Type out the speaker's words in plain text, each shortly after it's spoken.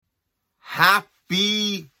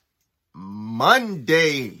Happy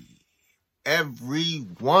Monday,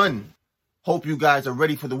 everyone. Hope you guys are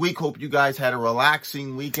ready for the week. Hope you guys had a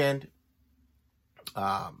relaxing weekend.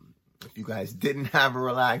 If you guys didn't have a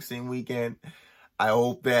relaxing weekend, I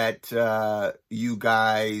hope that you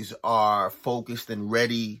guys are focused and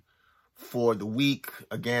ready for the week.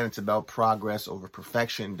 Again, it's about progress over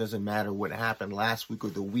perfection. It doesn't matter what happened last week or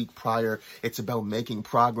the week prior. It's about making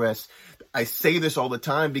progress. I say this all the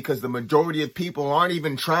time because the majority of people aren't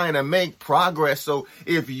even trying to make progress. So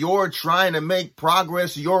if you're trying to make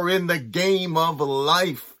progress, you're in the game of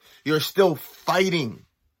life. You're still fighting.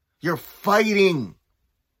 You're fighting.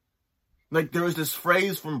 Like there was this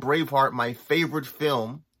phrase from Braveheart, my favorite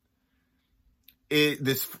film. A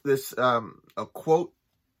quote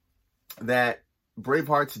that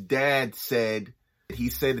Braveheart's dad said. He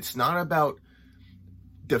said, it's not about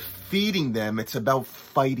defeating them, it's about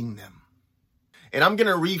fighting them. And I'm going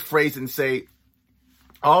to rephrase and say,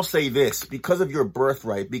 I'll say this, because of your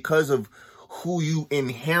birthright, because of who you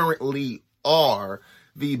inherently are,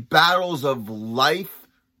 the battles of life,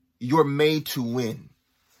 you're made to win.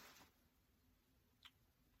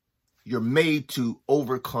 You're made to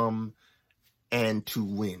overcome and to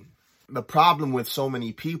win. The problem with so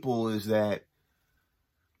many people is that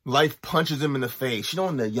life punches them in the face. You know,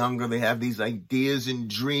 when they're younger, they have these ideas and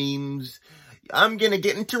dreams. I'm going to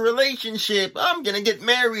get into a relationship. I'm going to get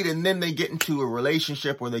married. And then they get into a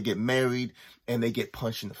relationship where they get married and they get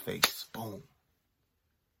punched in the face. Boom.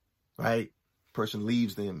 Right? Person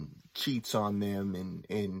leaves them, cheats on them,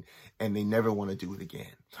 and they never want to do it again.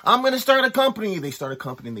 I'm going to start a company. They start a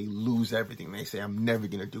company and they lose everything. They say, I'm never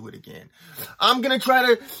going to do it again. I'm going to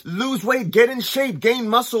try to lose weight, get in shape, gain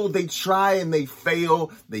muscle. They try and they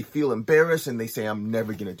fail. They feel embarrassed and they say, I'm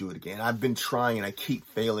never going to do it again. I've been trying and I keep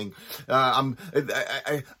failing. I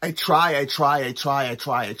try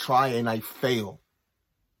and I fail.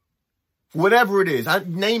 Whatever it is,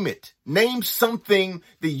 name it. Name something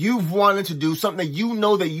that you've wanted to do, something that you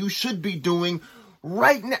know that you should be doing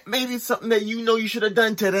right now. Maybe it's something that you know you should have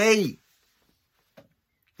done today.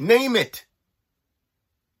 Name it.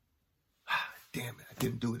 Damn it, I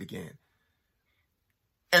didn't do it again.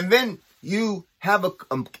 And then you have a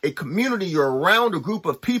community, you're around a group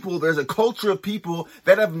of people, there's a culture of people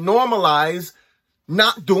that have normalized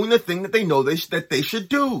not doing the thing that they know that they should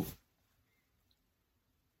do.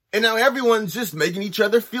 And now everyone's just making each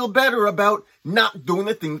other feel better about not doing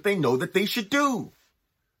the thing that they know that they should do.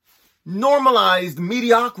 Normalized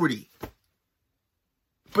mediocrity.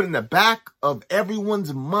 But in the back of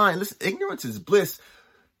everyone's mind, listen, ignorance is bliss.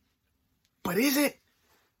 But is it?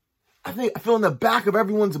 I feel in the back of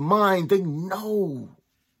everyone's mind, they know.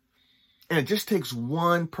 And it just takes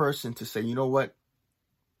one person to say, you know what?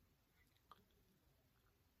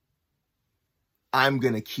 I'm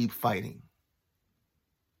going to keep fighting.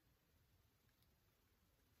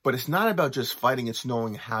 But it's not about just fighting, it's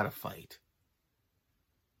knowing how to fight.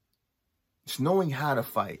 It's knowing how to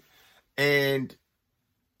fight. And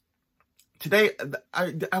today,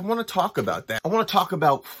 I want to talk about that. I want to talk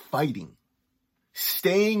about fighting.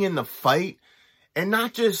 Staying in the fight and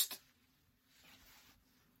not just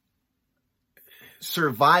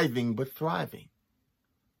surviving, but thriving.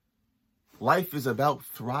 Life is about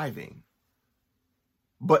thriving.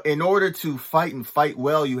 But in order to fight and fight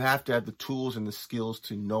well, you have to have the tools and the skills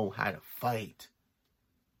to know how to fight.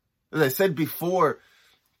 As I said before,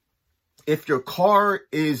 if your car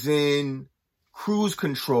is in cruise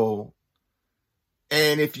control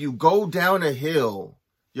and if you go down a hill,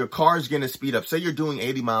 your car is going to speed up. Say you're doing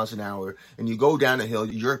 80 miles an hour and you go down a hill,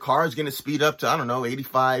 your car is going to speed up to,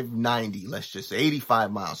 85, 90, let's just say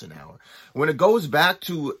 85 miles an hour. When it goes back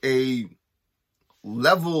to a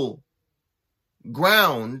level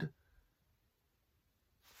ground,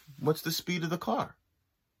 what's the speed of the car?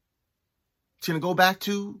 It's going to go back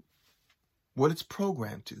to what it's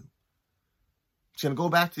programmed to. It's going to go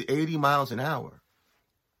back to 80 miles an hour.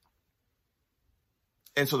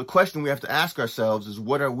 And so the question we have to ask ourselves is,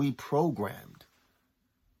 what are we programmed?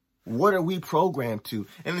 What are we programmed to?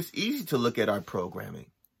 And it's easy to look at our programming.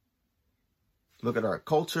 Look at our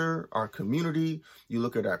culture, our community. You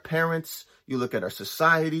look at our parents. You look at our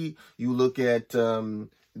society. You look at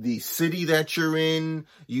the city that you're in.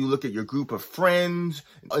 You look at your group of friends.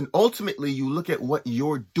 And ultimately, you look at what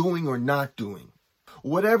you're doing or not doing.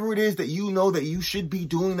 Whatever it is that you know that you should be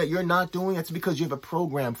doing that you're not doing, that's because you have a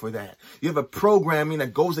program for that. You have a programming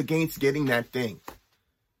that goes against getting that thing.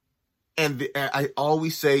 And I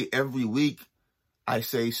always say every week, I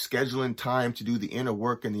say scheduling time to do the inner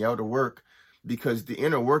work and the outer work, because the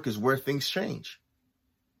inner work is where things change.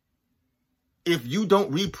 If you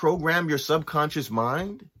don't reprogram your subconscious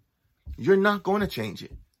mind, you're not going to change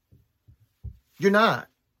it. You're not.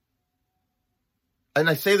 And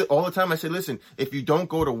I say that all the time. I say, listen, if you don't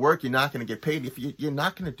go to work, you're not going to get paid. If you're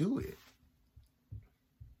not going to do it.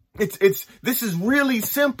 This is really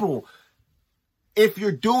simple. If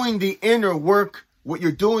you're doing the inner work, what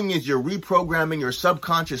you're doing is you're reprogramming your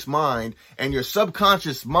subconscious mind, and your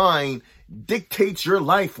subconscious mind dictates your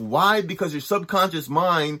life. Why? Because your subconscious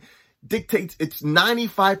mind dictates, it's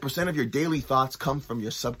 95% of your daily thoughts come from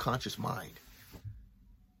your subconscious mind.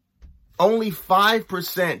 Only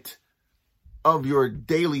 5% of your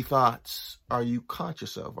daily thoughts are you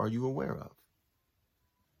conscious of, are you aware of.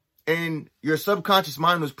 And your subconscious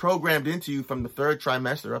mind was programmed into you from the third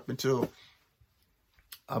trimester up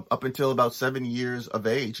until about 7 years of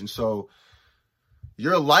age. And so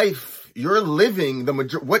your life, you're living,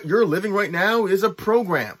 what you're living right now is a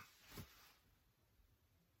program.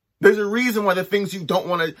 There's a reason why the things you don't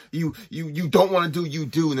want to, you don't want to do, you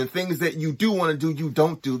do. And the things that you do want to do, you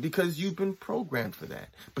don't do, because you've been programmed for that.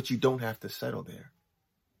 But you don't have to settle there.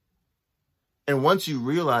 And once you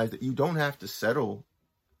realize that you don't have to settle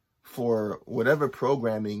for whatever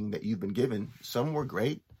programming that you've been given, some were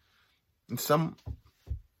great and some,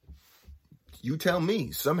 you tell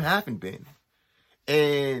me, some haven't been.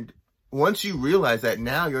 And once you realize that,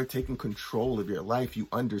 now you're taking control of your life, you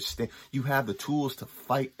understand, you have the tools to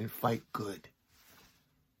fight and fight good.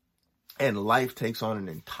 And life takes on an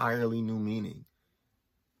entirely new meaning.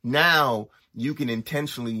 Now you can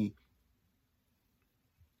intentionally,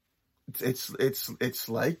 it's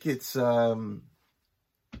like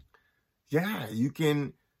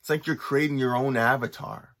you're creating your own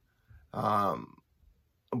avatar.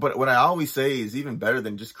 But what I always say is even better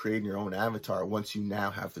than just creating your own avatar. Once you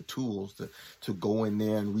now have the tools to go in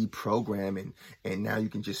there and reprogram, and now you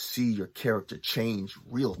can just see your character change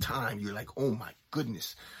real time. You're like, oh my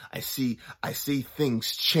goodness, I see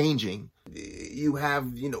things changing. You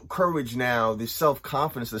have, courage now, the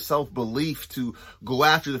self-confidence, the self-belief to go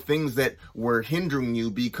after the things that were hindering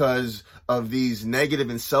you because of these negative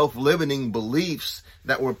and self-limiting beliefs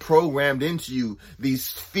that were programmed into you, these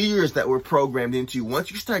fears that were programmed into you.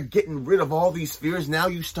 Once you start getting rid of all these fears, now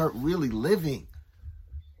you start really living.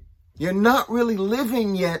 You're not really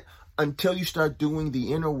living yet until you start doing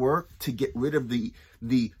the inner work to get rid of the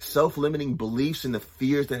self-limiting beliefs and the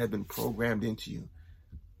fears that have been programmed into you.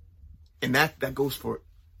 And that goes for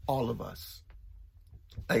all of us.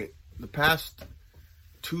 Like the past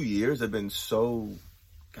 2 years have been the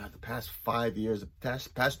past 5 years,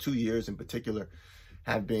 past 2 years in particular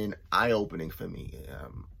have been eye-opening for me.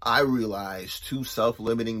 I realized 2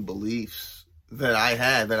 self-limiting beliefs that I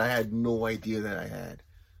had no idea that I had.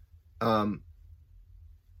 And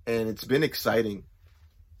it's been exciting.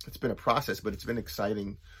 It's been a process, but it's been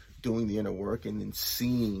exciting doing the inner work and then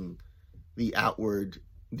seeing the outward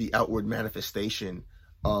manifestation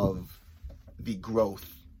of the growth.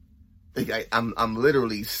 Like I'm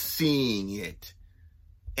literally seeing it,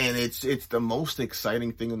 and it's the most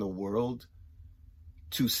exciting thing in the world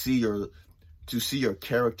to see your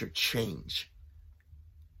character change,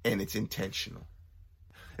 and it's intentional.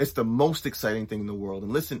 It's the most exciting thing in the world.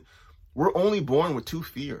 And listen, we're only born with 2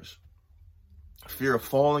 fears: fear of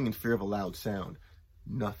falling and fear of a loud sound.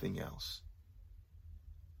 Nothing else.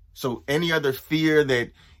 So any other fear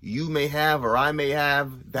that you may have or I may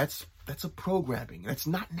have, that's a programming. That's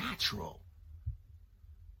not natural.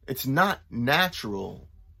 It's not natural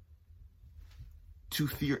to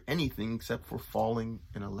fear anything except for falling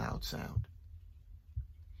and a loud sound.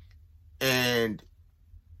 And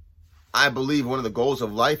I believe one of the goals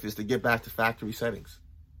of life is to get back to factory settings.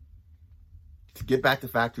 To get back to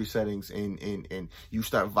factory settings and you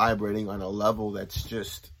start vibrating on a level that's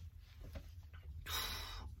just...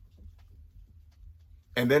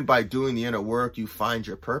 And then by doing the inner work, you find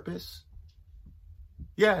your purpose.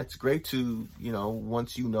 Yeah, it's great to,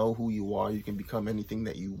 once you know who you are, you can become anything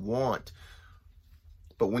that you want.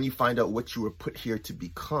 But when you find out what you were put here to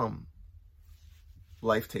become,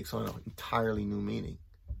 life takes on an entirely new meaning.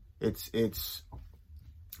 It's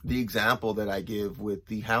the example that I give with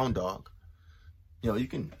the hound dog. You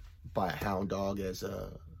can buy a hound dog as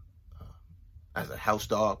a house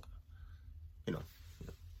dog.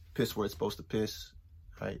 Piss where it's supposed to piss,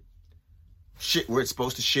 right? Shit where it's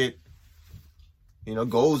supposed to shit.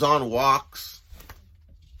 Goes on walks.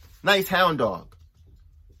 Nice hound dog.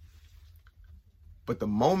 But the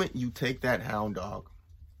moment you take that hound dog,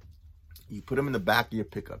 you put him in the back of your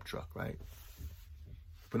pickup truck, right?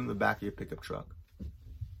 Put him in the back of your pickup truck.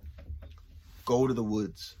 Go to the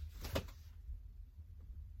woods.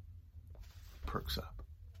 Perks up.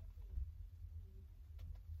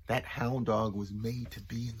 That hound dog was made to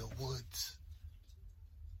be in the woods.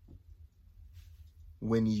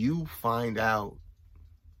 when you find out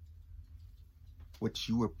what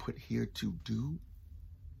you were put here to do,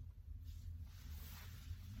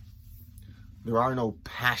 there are no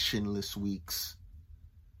passionless weeks.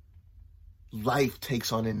 Life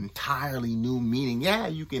takes on an entirely new meaning. Yeah,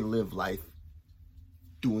 you can live life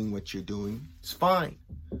doing what you're doing. It's fine.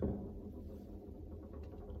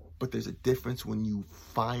 But there's a difference when you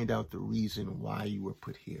find out the reason why you were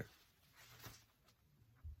put here.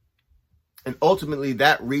 And ultimately,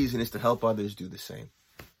 that reason is to help others do the same.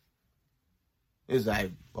 As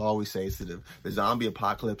I always say, it's the zombie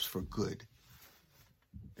apocalypse for good.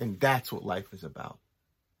 And that's what life is about.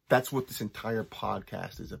 That's what this entire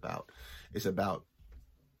podcast is about. It's about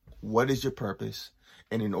what is your purpose?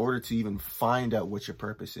 And in order to even find out what your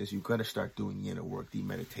purpose is, you've got to start doing the inner work, the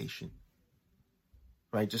meditation.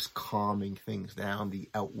 Right? Just calming things down, the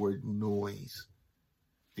outward noise,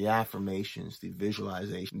 the affirmations, the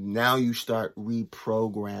visualization. Now you start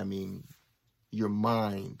reprogramming your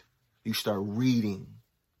mind. You start reading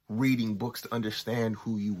books to understand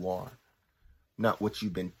who you are, not what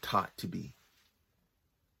you've been taught to be.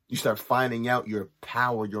 You start finding out your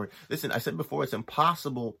power. Listen, I said before, it's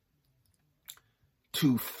impossible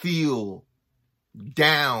to feel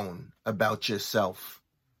down about yourself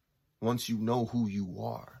once you know who you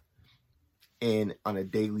are. And on a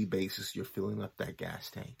daily basis, you're filling up that gas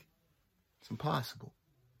tank. It's impossible.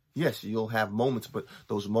 Yes, you'll have moments, but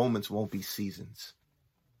those moments won't be seasons.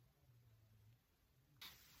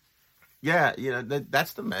 Yeah,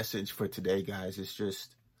 that's the message for today, guys. It's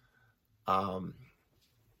just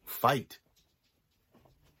fight.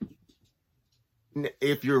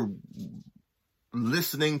 If you're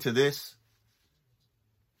listening to this,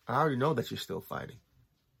 I already know that you're still fighting.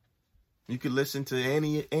 You could listen to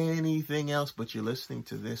anything else, but you're listening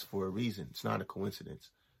to this for a reason. It's not a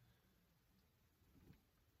coincidence.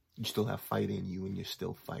 You still have fight in you, and you're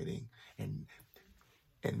still fighting, and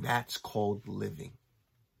that's called living.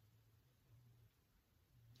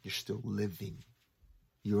 You're still living.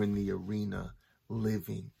 You're in the arena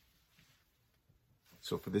living.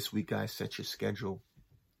 So for this week, guys, set your schedule.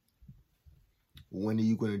 When are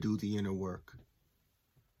you going to do the inner work?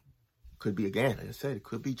 Could be, again, like I said, it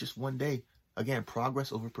could be just one day. Again,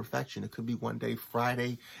 progress over perfection. It could be one day,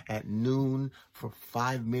 Friday at noon for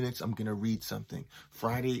 5 minutes, I'm going to read something.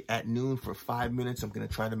 Friday at noon for 5 minutes, I'm going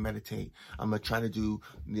to try to meditate. I'm going to try to do,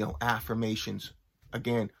 affirmations.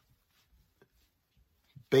 Again,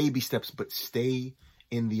 baby steps, but stay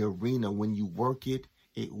in the arena. When you work it,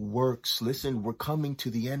 it works. Listen, we're coming to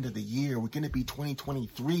the end of the year. We're going to be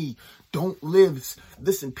 2023. Don't live.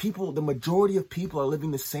 Listen, the majority of people are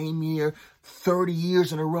living the same year 30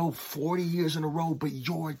 years in a row, 40 years in a row, but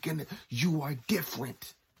you are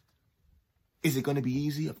different. Is it going to be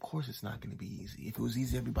easy? Of course it's not going to be easy. If it was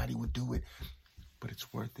easy, everybody would do it, but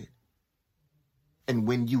it's worth it. And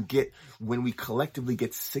when we collectively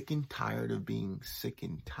get sick and tired of being sick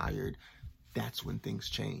and tired, that's when things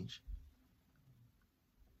change.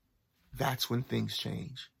 That's when things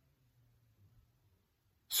change.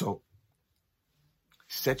 So,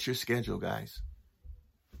 set your schedule, guys.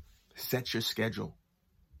 Set your schedule.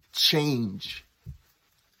 Change.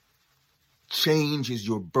 Change is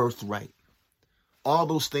your birthright. All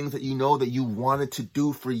those things that you know that you wanted to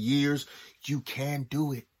do for years, you can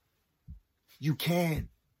do it. You can.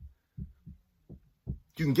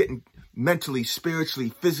 You can get mentally, spiritually,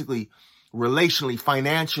 physically, relationally,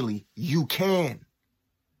 financially. You can.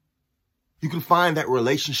 You can find that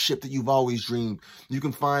relationship that you've always dreamed. You get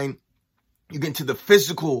into the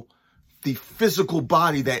physical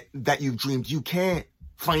body that you've dreamed. You can.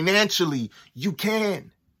 Financially, you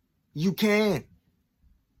can. You can.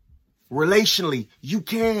 Relationally, you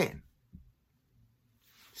can.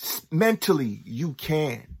 Mentally, you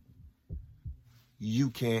can. You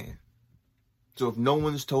can. So if no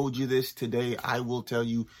one's told you this today, I will tell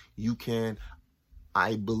you, you can.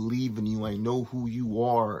 I believe in you. I know who you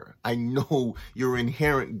are. I know your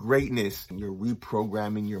inherent greatness. And you're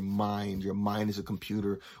reprogramming your mind. Your mind is a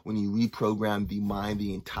computer. When you reprogram the mind,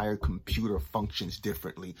 the entire computer functions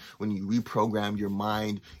differently. When you reprogram your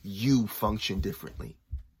mind, you function differently.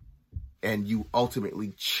 And you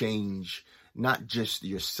ultimately change not just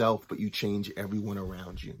yourself, but you change everyone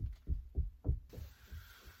around you.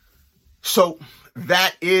 So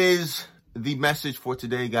that is the message for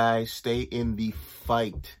today, guys. Stay in the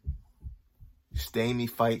fight. Stay in the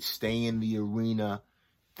fight. Stay in the arena.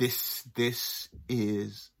 This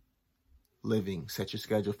is living. Set your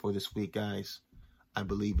schedule for this week, guys. I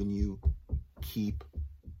believe in you. Keep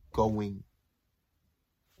going.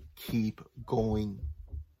 Keep going.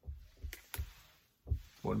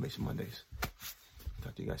 Motivation Mondays.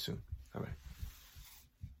 Talk to you guys soon. All right.